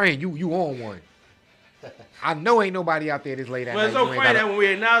 disrespectful. train, you on one. I know ain't nobody out there this late at Well, it's night. so You ain't funny gotta- that when we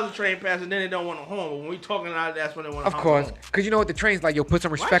acknowledge the train passing, then they don't want a horn. But when we talking out, that's when they want a Of honk course, horn. because you know what, the train's like, yo, put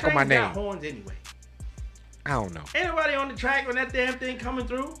some Why respect on my trains got name. horns anyway? I don't know. Ain't nobody on the track when that damn thing coming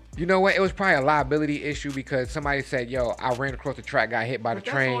through. You know what? It was probably a liability issue because somebody said, "Yo, I ran across the track, got hit by the But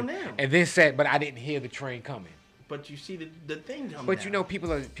that's on train," them. and then said, "But I didn't hear the train coming." But you see the thing coming. But down. you know,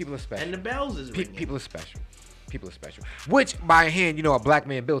 people are special. and the bells is ringing. People are special. People are special. Which by hand, you know, a black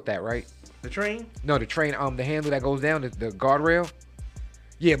man built that, right? The train. No, the train, the handle that goes down, the guardrail.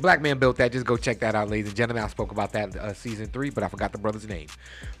 Yeah, black man built that. Just go check that out, ladies and gentlemen. I spoke about that season 3, but I forgot the brother's name.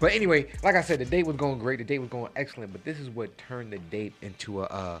 But anyway, like I said, the date was going great. The date was going excellent. But this is what turned the date into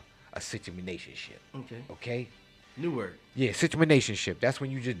a situationship. Okay. Okay. New word. Yeah, situationship. That's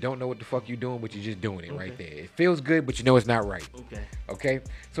when you just don't know what the fuck you're doing, but you're just doing it right there. It feels good, but you know it's not right. Okay. Okay.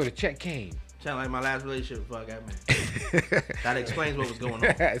 So the check came. Sound like my last relationship before I got married. That explains what was going on.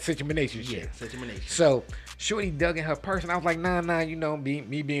 Situationship. Yeah, situation. So Shorty dug in her purse, and I was like, nah, you know, me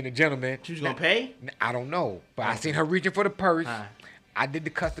being a gentleman. She was gonna pay? I don't know, but I seen her reaching for the purse. Alright. I did the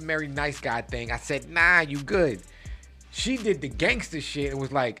customary nice guy thing. I said, nah, you good. She did the gangster shit and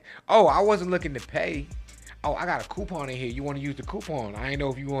was like, oh, I wasn't looking to pay. Oh, I got a coupon in here. You want to use the coupon? I didn't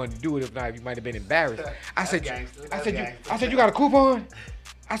know if you wanted to do it. If not, you might have been embarrassed. I said, you got a coupon?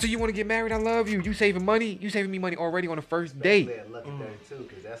 I said, you want to get married? I love you. You saving money? You saving me money already on the first date? Lucky 32,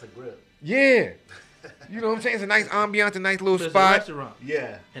 because that's a grip. Yeah. You know what I'm saying? It's a nice ambiance, a nice little So it's a spot. restaurant.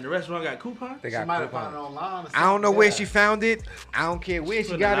 Yeah. And the restaurant got coupons? They She got might have found it coupons. online. Or I don't know something. where Yeah. she found it. I don't care where she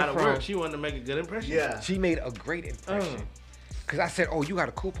Put in got a it lot of from. work. She wanted to make a good impression. Yeah. She made a great impression. Cause I said, "Oh, you got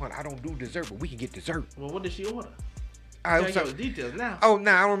a coupon. I don't do dessert, but we can get dessert." Well, what did she order? I Tell was you the details now. Oh,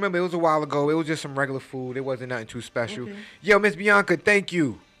 nah, I don't remember. It was a while ago. It was just some regular food. It wasn't nothing too special. Okay. Yo, Miss Bianca, thank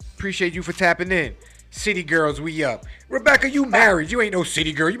you. Appreciate you for tapping in. City girls, we up. Rebecca, you married. You ain't no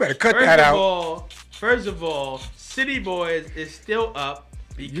city girl. You better cut that out. First of all, City Boys is still up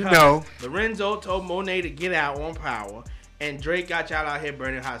because You know. Lorenzo told Monet to get out on Power, and Drake got y'all out here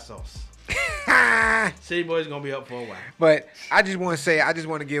burning hot sauce. City Boys gonna be up for a while. But I just want to say, I just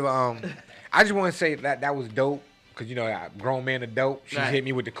want to give, I just want to say that was dope. Cause you know, a grown man of dope. She Right. hit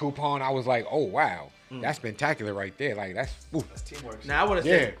me with the coupon. I was like, oh wow, that's spectacular right there. Like that's. Ooh. That's teamwork. Now I would have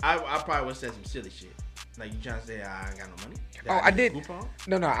Yeah. said, I probably would have said some silly shit. Like you trying to say I ain't got no money? Oh, I get a did. Coupon?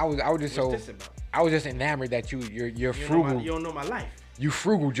 No, I was just What's so. this about? I was just enamored that you're You don't know frugal. you don't know my life. You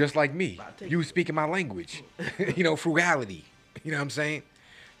frugal just like me. I'll take You it. speaking my language. You know, frugality. You know what I'm saying?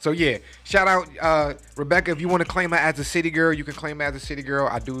 So yeah, shout out Rebecca. If you want to claim her as a city girl, you can claim her as a city girl.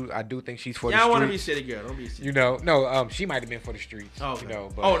 I do think she's for Yeah, the I want to be streets. city girl. Don't be city. You know, no, she might have been for the streets. Okay. You know,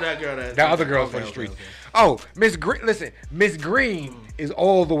 but Oh, that girl. That other girl's for the streets. Oh, Miss Green. Listen, Miss Green is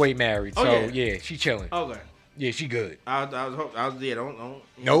all the way married. Oh, So yeah. yeah, she chilling. Okay. Yeah, she good. I was yeah. Don't.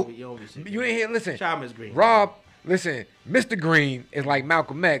 Nope. You don't be city You girl. ain't hear. Listen, Shout out Miss Green. Rob, listen, Mr. Green is like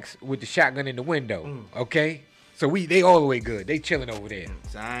Malcolm X with the shotgun in the window. Okay? So they all the way good. They chilling over there.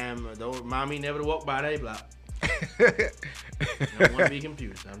 So don't remind me never to walk by that block. I don't want to be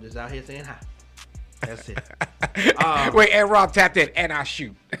confused. I'm just out here saying hi. That's it. Wait, and Rob tapped in, and I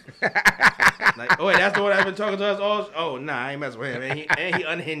shoot. Like, oh wait, that's the one that's been talking to us all. Oh nah, I ain't messing with him. And he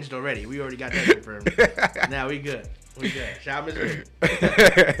unhinged already. We already got that confirmed. Now we good. We good. Shout out Miss Green.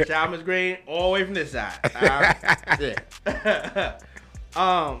 Shout out Miss Green all the way from this side. Yeah.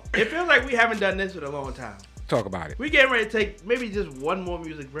 It feels like we haven't done this in a long time. Talk about it. We getting ready to take maybe just one more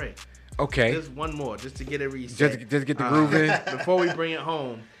music break. Okay. Just one more, just to get it reset. Just get the groove in. Before we bring it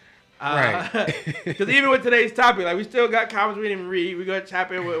home. Right. Because even with today's topic, like we still got comments we didn't even read. We're going to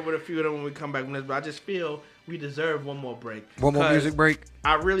tap in with a few of them when we come back from this. But I just feel we deserve one more break. One more 'Cause music break.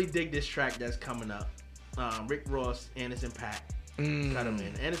 I really dig this track that's coming up. Rick Ross, Anderson .Paak. Cut him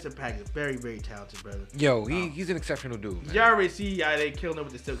in. Anderson .Paak is very, very talented, brother. Yo, he's an exceptional dude, man. You already see how they killed him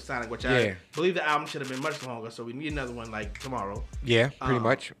with the Silk Sonic, which Yeah. I believe the album should have been much longer, so we need another one like tomorrow. Yeah, pretty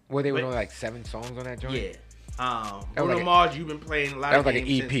much. Well, they were wait. only like 7 songs on that joint. Yeah. That was Bruno like a- Mars, you've been playing a lot that of was like an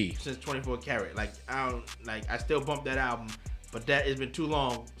games EP. since 24 Karat. Like I still bump that album, but that has been too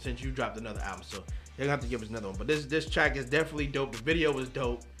long since you dropped another album. So you're gonna have to give us another one. But this track is definitely dope. The video was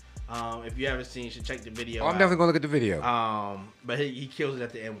dope. If you haven't seen, you should check the video. Oh, I'm out. definitely gonna look at the video. But he kills it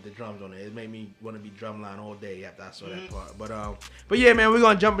at the end with the drums on it. It made me want to be drumline all day after I saw that part. But yeah, man, we're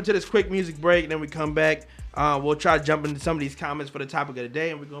gonna jump into this quick music break, and then we come back. We'll try to jump into some of these comments for the topic of the day,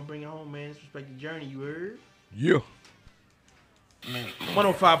 and we're gonna bring it home, man. Respect the journey, you heard? Yeah.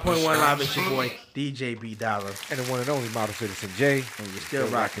 105.1 Live, it's your boy DJ B Dollar. And the one and only Model Citizen J. And you're still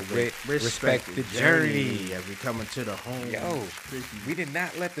rocking with Respect the Journey. As we coming to the home. Yo, we did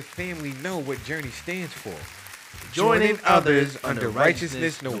not let the family know what Journey stands for. Joining others under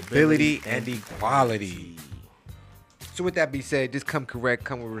righteousness, nobility, and equality. So with that being said, just come correct,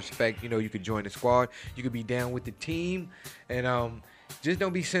 come with respect. You know, you could join the squad. You could be down with the team. And just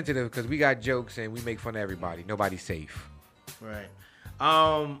don't be sensitive because we got jokes and we make fun of everybody. Nobody's safe. Right.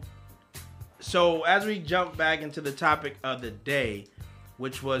 So as we jump back into the topic of the day,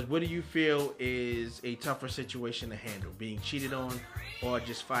 which was, what do you feel is a tougher situation to handle? Being cheated on, or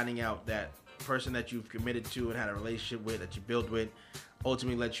just finding out that person that you've committed to and had a relationship with, that you built with,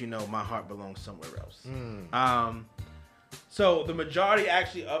 ultimately let you know my heart belongs somewhere else. So the majority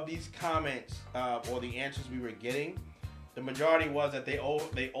actually of these comments or the answers we were getting, the majority was that they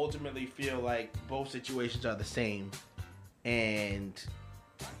ultimately feel like both situations are the same and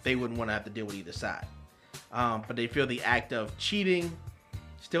they wouldn't want to have to deal with either side. But they feel the act of cheating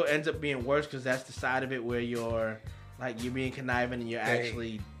still ends up being worse because that's the side of it where you're being conniving and you're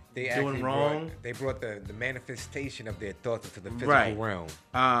actually doing wrong. They brought the manifestation of their thoughts into the physical realm.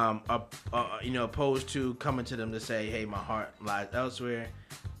 Opposed to coming to them to say, hey, my heart lies elsewhere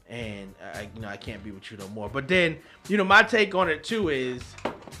and I can't be with you no more. But then, my take on it too is,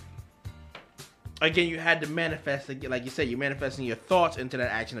 again, you had to manifest, like you said, you're manifesting your thoughts into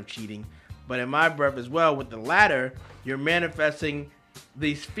that action of cheating. But in my breath as well, with the latter, you're manifesting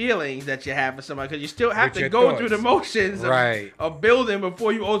these feelings that you have for somebody, because you still have to go through the motions of building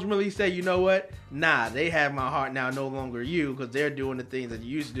before you ultimately say, you know what? Nah, they have my heart now, no longer you, because they're doing the things that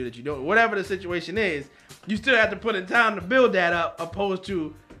you used to do that you don't. Whatever the situation is, you still have to put in time to build that up, opposed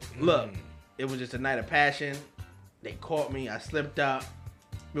to, look, it was just a night of passion. They caught me. I slipped up.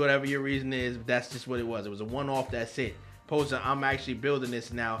 Whatever your reason is, that's just what it was. It was a one-off. That's it. Opposed to, I'm actually building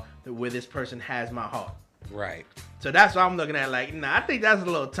this now where this person has my heart. Right. So that's what I'm looking at. Like, I think that's a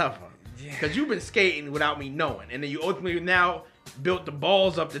little tougher. Because you've been skating without me knowing. And then you ultimately now built the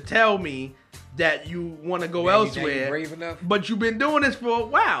balls up to tell me that you want to go elsewhere. Brave enough. But you've been doing this for a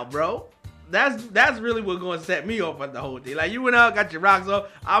while, bro. That's really what's going to set me off at the whole thing. Like, you went out, got your rocks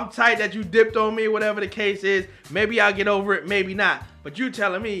off. I'm tight that you dipped on me, whatever the case is. Maybe I'll get over it, maybe not. But you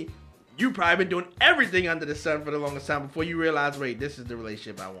telling me you probably been doing everything under the sun for the longest time before you realize, wait, this is the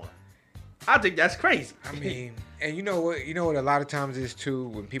relationship I want. I think that's crazy. I mean, and you know what a lot of times is too,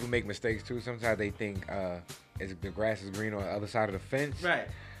 when people make mistakes too, sometimes they think the grass is green on the other side of the fence. Right.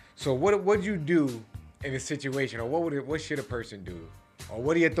 So what you do in a situation, or what should a person do? Or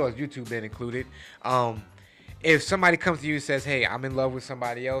what are your thoughts? You two been included. If somebody comes to you and says, hey, I'm in love with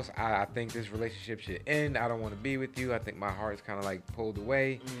somebody else, I think this relationship should end. I don't want to be with you. I think my heart's kind of like pulled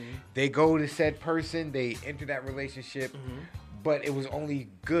away. They go to said person, they enter that relationship. But it was only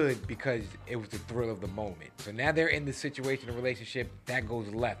good because it was the thrill of the moment. So now they're in the situation, the relationship, that goes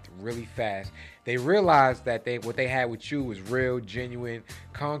left really fast. They realize that what they had with you was real, genuine,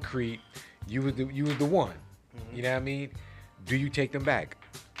 concrete. You was the one. You know what I mean? Do you take them back?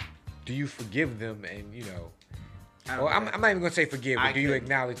 Do you forgive them? And I'm not even gonna say forgive, but do you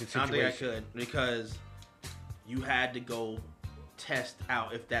acknowledge the situation? I don't think I could, because you had to go test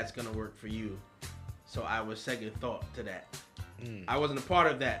out if that's gonna work for you. So I was second thought to that. I wasn't a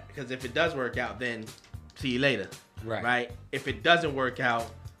part of that, because if it does work out, then see you later. Right? If it doesn't work out,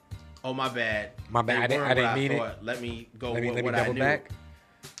 oh, my bad. I didn't mean it. Let me go let with me what double I knew. back.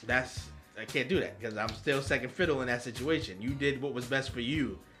 I can't do that, because I'm still second fiddle in that situation. You did what was best for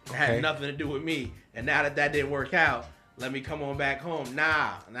you. It had nothing to do with me. And now that didn't work out, let me come on back home.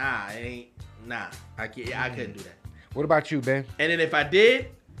 Nah, it ain't. Nah, I couldn't do that. What about you, Ben? And then if I did,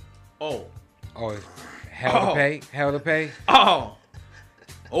 hell to pay. Oh,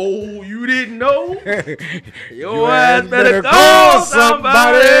 you didn't know? Your ass better call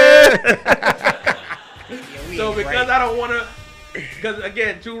somebody. So because I don't want to, because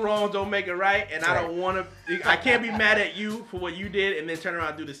again, two wrongs don't make it right, and I don't want to, I can't be mad at you for what you did and then turn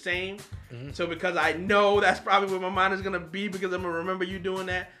around and do the same. So because I know that's probably where my mind is going to be, because I'm going to remember you doing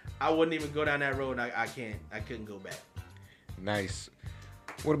that, I wouldn't even go down that road. I couldn't go back. Nice.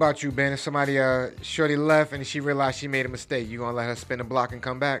 What about you, Ben? If somebody shorty left and she realized she made a mistake, you gonna let her spin the block and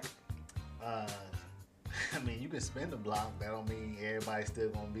come back? I mean, you can spin the block. That don't mean everybody's still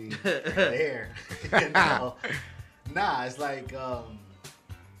gonna be there. Nah, it's like the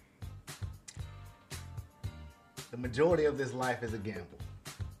majority of this life is a gamble.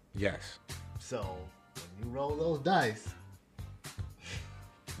 Yes. So when you roll those dice,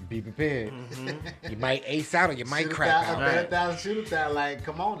 be prepared. You might ace out or you might crap out. Bet 1,000, shoot 1,000. Like,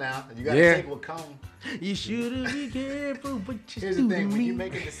 come on now. You gotta take what comes. You shouldn't be careful, but here's the thing: when you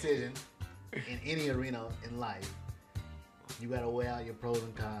make a decision in any arena in life, you gotta weigh out your pros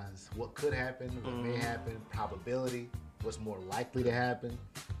and cons. What could happen, what may happen, probability, what's more likely to happen,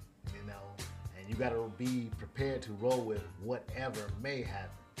 and you gotta be prepared to roll with whatever may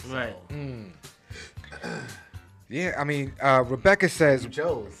happen. So, right. Yeah, I mean, Rebecca says... You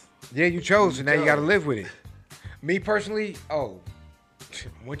chose. Yeah, you chose, and now you got to live with it. Me personally,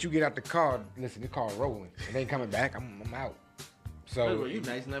 Once you get out the car, listen, the car rolling. It ain't coming back. I'm out. So Well, you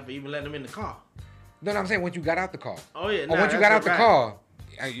nice enough for even letting them in the car. no, I'm saying once you got out the car. Oh yeah. Or once you got out the car,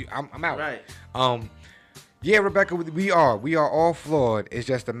 I'm out. Right. Yeah, Rebecca, we are all flawed. It's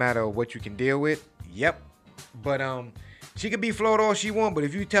just a matter of what you can deal with. Yep. But she could be flawed all she want, but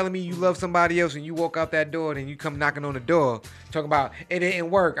if you telling me you love somebody else and you walk out that door and you come knocking on the door talking about it didn't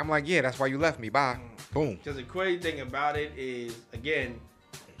work, I'm like, yeah, that's why you left me. Bye. Boom. Because the crazy thing about it is, again,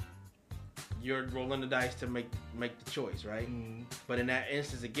 you're rolling the dice to make the choice, right? Mm. But in that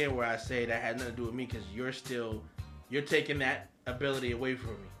instance, again, where I say that had nothing to do with me, because you're taking that ability away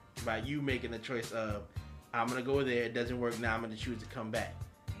from me by you making the choice of, I'm gonna go there, it doesn't work now, I'm gonna choose to come back,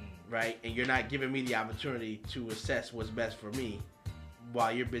 right? And you're not giving me the opportunity to assess what's best for me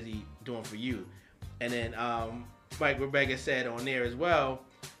while you're busy doing for you. And then, like Rebecca said on there as well,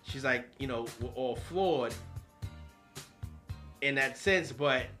 she's like, you know, we're all flawed in that sense,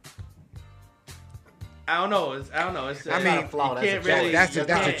 but I don't know. It's I mean, not a flaw. you can't That's a really. that's a you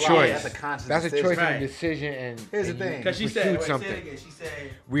that's a can't- choice. That's a conscious That's a decision. choice Right. and a decision. And Here's the and you thing. Because she pursued said, wait, say it something. again. She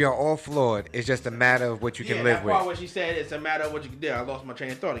said, We are all flawed. It's just a matter of what you can live that part with. where she said it's a matter of what you can do. I lost my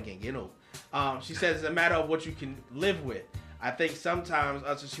train of thought again. You know, she says it's a matter of what you can live with. I think sometimes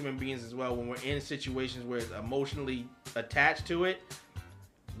us as human beings as well, when we're in situations where it's emotionally attached to it,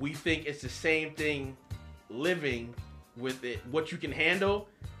 we think it's the same thing living with it, what you can handle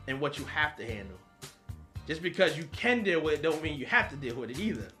and what you have to handle. Just because you can deal with it don't mean you have to deal with it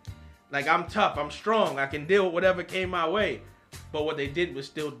either. Like, I'm tough, I'm strong, I can deal with whatever came my way. But what they did was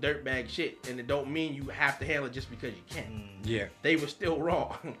still dirtbag shit, and it don't mean you have to handle it just because you can. Yeah. They were still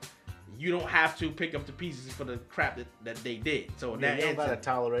wrong. You don't have to pick up the pieces for the crap that they did. So in Yeah, that you don't gotta instance,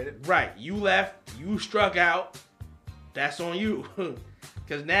 tolerate it. right, you left, you struck out, that's on you.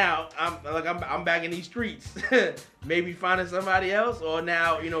 Cause now I'm back in these streets. Maybe finding somebody else, or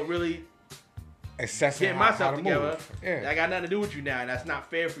now, you know, really Assessing getting how myself to together. move. Yeah. I got nothing to do with you now, and that's not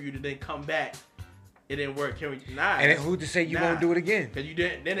fair for you to then come back. It didn't work. Can we? Nah. And then who to say you nah. won't do it again? Cause you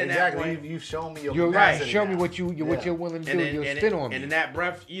didn't. Then in Exactly. that point, You've shown me your You're right. capacity Show me now. what you're willing to do. You'll spin on me. And in that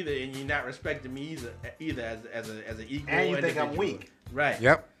breath, either and you're not respecting me either as an equal. And you think I'm individual. weak. Right.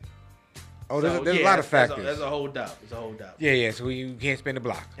 Yep. Oh, there's, So, there's yeah, a lot of that's factors. There's a whole dub. It's a whole dub. Yeah. So you can't spin the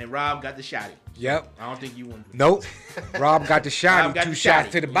block. And Rob got the shotty. Yep. I don't think you want to do Nope. Rob got the shot. Rob got Two the shots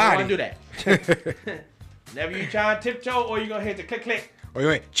shotty. to the You body. don't want to do that. Never you try and tiptoe, or you gonna hit the click click. Oh, you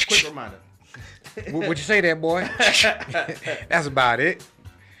went. Quick reminder. What you say there, boy? That's about it.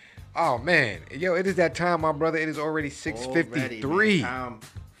 Oh man, yo, it is that time, my brother. It is already 6:53. Time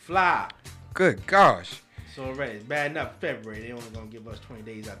fly. Good gosh. It's already. It's bad enough February. They only gonna give us 20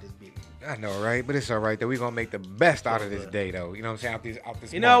 days out this bitch. I know, right? But it's all right though. We're gonna make the best out of this day, though. You know what I'm saying? Out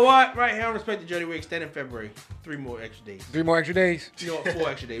this You month. know what? Right here on Respect the Journey, we're extending February. 3 more extra days. 3 more extra days. You know what? 4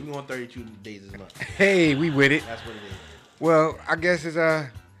 extra days. We want 32 days this month. Hey, we with it. That's what it is. Well, I guess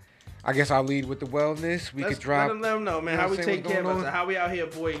I'll lead with the wellness. We Let's could drop. let them know, man, you know how we what I'm saying, take what's care of going us. on? How we out here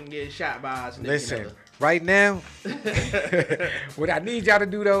avoiding getting shot by us. Listen, right now, what I need y'all to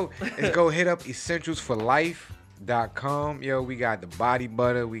do though is go hit up essentialsforlife.com. Yo, we got the body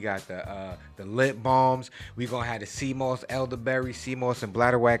butter, we got the lip balms, we gonna have the sea moss, elderberry, sea moss, and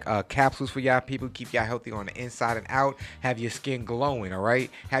bladderwhack capsules for y'all people. Keep y'all healthy on the inside and out. Have your skin glowing, all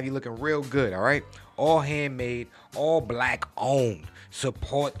right? Have you looking real good, all right? All handmade, all black owned.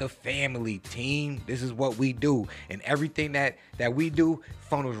 Support the family, team. This is what we do, and everything that we do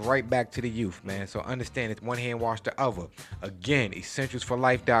funnels right back to the youth, man. So understand, it's one hand wash the other. Again,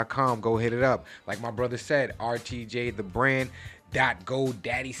 essentialsforlife.com. Go hit it up. Like my brother said, RTJ the brand.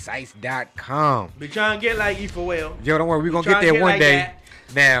 .godaddysites.com. Be trying to get like E4L. Yo, don't worry, we're gonna Trying get to there get one like day. that.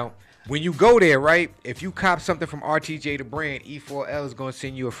 Now, when you go there, right, if you cop something from RTJ the brand, E4L is gonna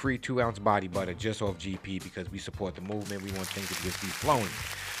send you a free 2-ounce body butter just off GP because we support the movement. We want things to just be flowing.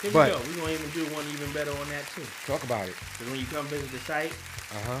 Here But- we go. We're going to even do one even better on that, too. Talk about it. Because when you come visit the site,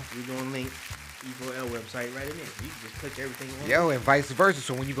 Uh-huh. we're going to link E4L website right in there. You can just click everything on. Yo, and vice versa.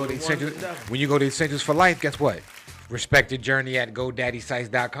 So when you go to The ones Essentials, and stuff. when you go to Essentials for Life, guess what? Respected Journey at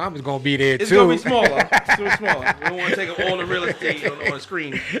GoDaddySites.com is gonna be there It's too. going to be smaller. It's going to be smaller. We don't want to take up all the real estate on the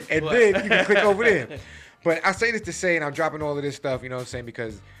screen. And But- then you can click over there. But I say this to say, and I'm dropping all of this stuff, you know what I'm saying,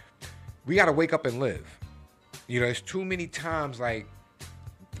 because we gotta wake up and live. You know, it's too many times like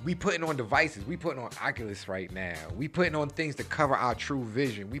we putting on devices, we putting on Oculus right now. We putting on things to cover our true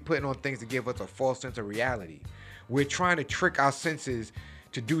vision. We putting on things to give us a false sense of reality. We're trying to trick our senses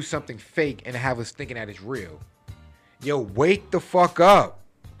to do something fake and have us thinking that it's real. Yo, wake the fuck up.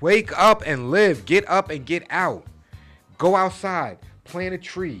 Wake up and live. Get up and get out. Go outside. Plant a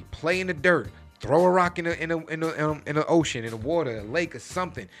tree. Play in the dirt. Throw a rock in the ocean, in the water, a lake, or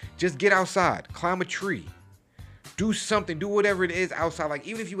something. Just get outside. Climb a tree. Do something. Do whatever it is outside. Like,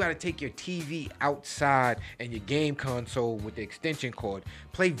 even if you got to take your TV outside and your game console with the extension cord,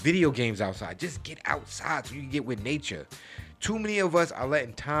 play video games outside. Just get outside so you can get with nature. Too many of us are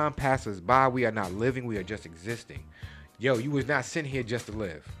letting time pass us by. We are not living. We are just existing. Yo, you was not sitting here just to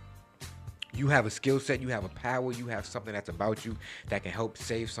live. You have a skill set. You have a power. You have something that's about you that can help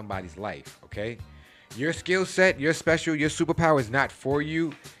save somebody's life, okay? Your skill set, your special, your superpower is not for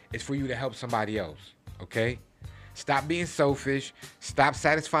you. It's for you to help somebody else, okay? Stop being selfish. Stop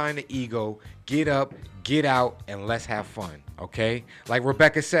satisfying the ego. Get up, get out, and let's have fun, okay? Like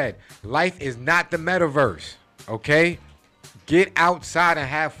Rebecca said, life is not the metaverse, okay? Get outside and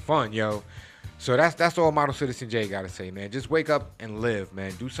have fun, yo. So that's all Model Citizen J got to say, man. Just wake up and live,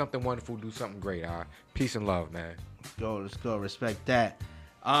 man. Do something wonderful. Do something great, all right? Peace and love, man. Let's go. Respect that.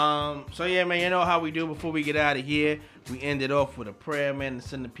 So yeah, man, you know how we do before we get out of here. We end it off with a prayer, man, to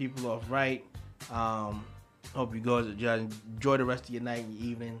send the people off right. Hope you guys enjoy the rest of your night and your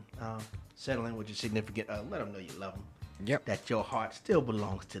evening. Settle in with your significant. Let them know you love them. Yep. That your heart still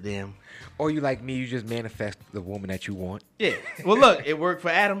belongs to them. Or you like me, you just manifest the woman that you want. Yeah. Well, look, it worked for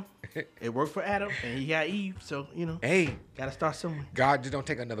Adam. It worked for Adam, and he got Eve. So, you know. Hey. Gotta start somewhere. God, just don't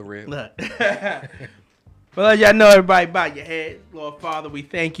take another rib. Look. Well, y'all know everybody bow your head. Lord Father, we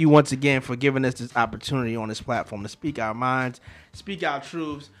thank you once again for giving us this opportunity on this platform to speak our minds, speak our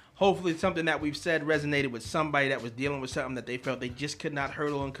truths. Hopefully something that we've said resonated with somebody that was dealing with something that they felt they just could not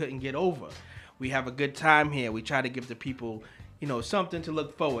hurdle and couldn't get over. We have a good time here. We try to give the people, you know, something to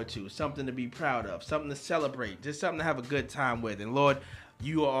look forward to, something to be proud of, something to celebrate, just something to have a good time with. And Lord,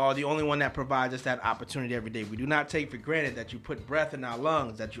 you are the only one that provides us that opportunity every day. We do not take for granted that you put breath in our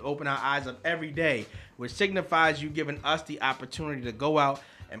lungs, that you open our eyes up every day, which signifies you giving us the opportunity to go out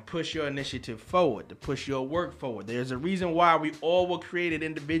and push your initiative forward, to push your work forward. There's a reason why we all were created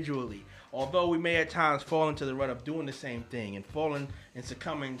individually. Although we may at times fall into the rut of doing the same thing and falling and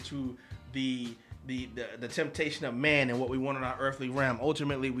succumbing to the temptation of man and what we want in our earthly realm.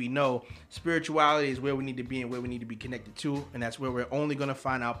 Ultimately, we know spirituality is where we need to be and where we need to be connected to, and that's where we're only going to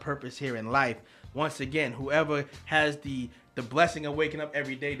find our purpose here in life. Once again, whoever has the blessing of waking up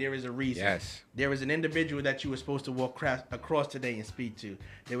every day, there is a reason. Yes. There is an individual that you were supposed to walk across today and speak to.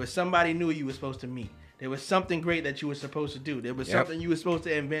 There was somebody new you were supposed to meet. There was something great that you were supposed to do. There was something you were supposed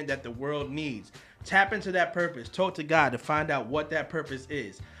to invent that the world needs. Tap into that purpose. Talk to God to find out what that purpose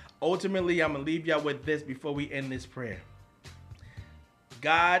is. Ultimately, I'm going to leave y'all with this before we end this prayer.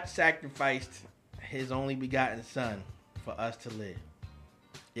 God sacrificed his only begotten son for us to live.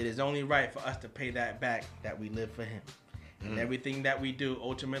 It is only right for us to pay that back, that we live for him. And everything that we do,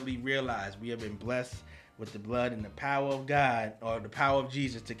 ultimately realize we have been blessed with the blood and the power of God, or the power of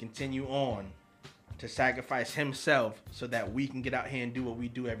Jesus, to continue on to sacrifice himself so that we can get out here and do what we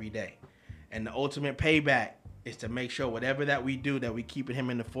do every day. And the ultimate payback is to make sure whatever that we do, that we keeping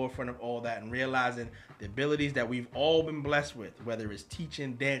him in the forefront of all that, and realizing the abilities that we've all been blessed with, whether it's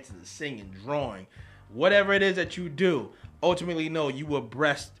teaching, dancing, singing, drawing, whatever it is that you do. Ultimately, know you were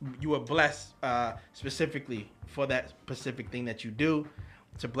blessed specifically for that specific thing that you do,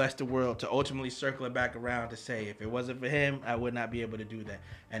 to bless the world, to ultimately circle it back around to say, if it wasn't for him, I would not be able to do that.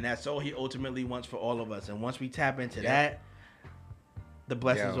 And that's all he ultimately wants for all of us. And once we tap into that, the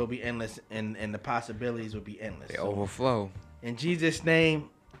blessings will be endless, and the possibilities will be endless. They overflow. In Jesus' name,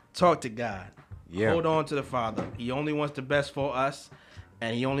 talk to God. Yeah. Hold on to the Father. He only wants the best for us,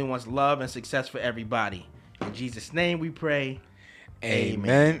 and he only wants love and success for everybody. In Jesus' name we pray.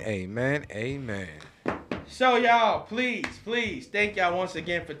 Amen. Amen. Amen. So, y'all, please, thank y'all once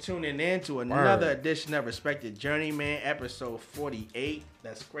again for tuning in to another edition of Respected Journeyman, episode 48.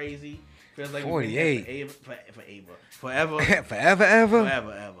 That's crazy. Feels like 48. Forever. Forever, ever?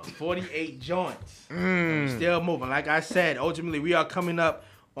 Forever, ever. 48 joints. Still moving. Like I said, ultimately, we are coming up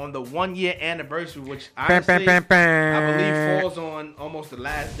on the 1 year anniversary, which honestly, I believe falls on almost the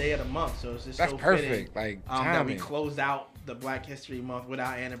last day of the month. So it's just that's so perfect. fitting, Like, that we close out the Black History Month with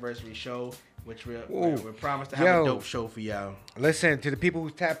our anniversary show, which we're promised to have a dope show for y'all. Listen, to the people who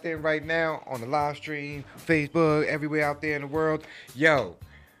tapped in right now on the live stream, Facebook, everywhere out there in the world,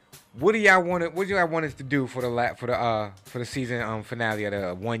 what do y'all want us to do for the season finale of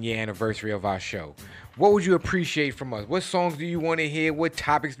the 1 year anniversary of our show? What would you appreciate from us? What songs do you want to hear? What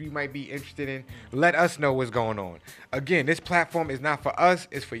topics we might be interested in? Let us know what's going on. Again, this platform is not for us.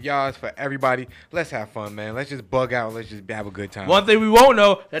 It's for y'all. It's for everybody. Let's have fun, man. Let's just bug out. Let's just have a good time. One thing we won't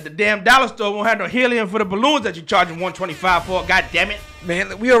know, that the damn dollar store won't have no helium for the balloons that you're charging $125 for. God damn it.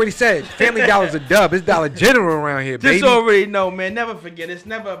 Man, we already said Family Dollar's a dub. It's Dollar General around here, baby. Just already know, man. Never forget, it's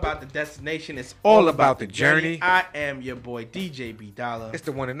never about the destination. It's all about the journey. I am your boy, DJ B Dollar. It's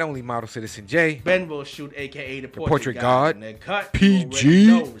the one and only Model Citizen J. Ben will shoot, a.k.a. the Portrait God. God. And cut.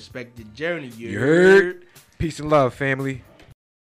 PG. Respect the journey. You heard? Peace and love, family.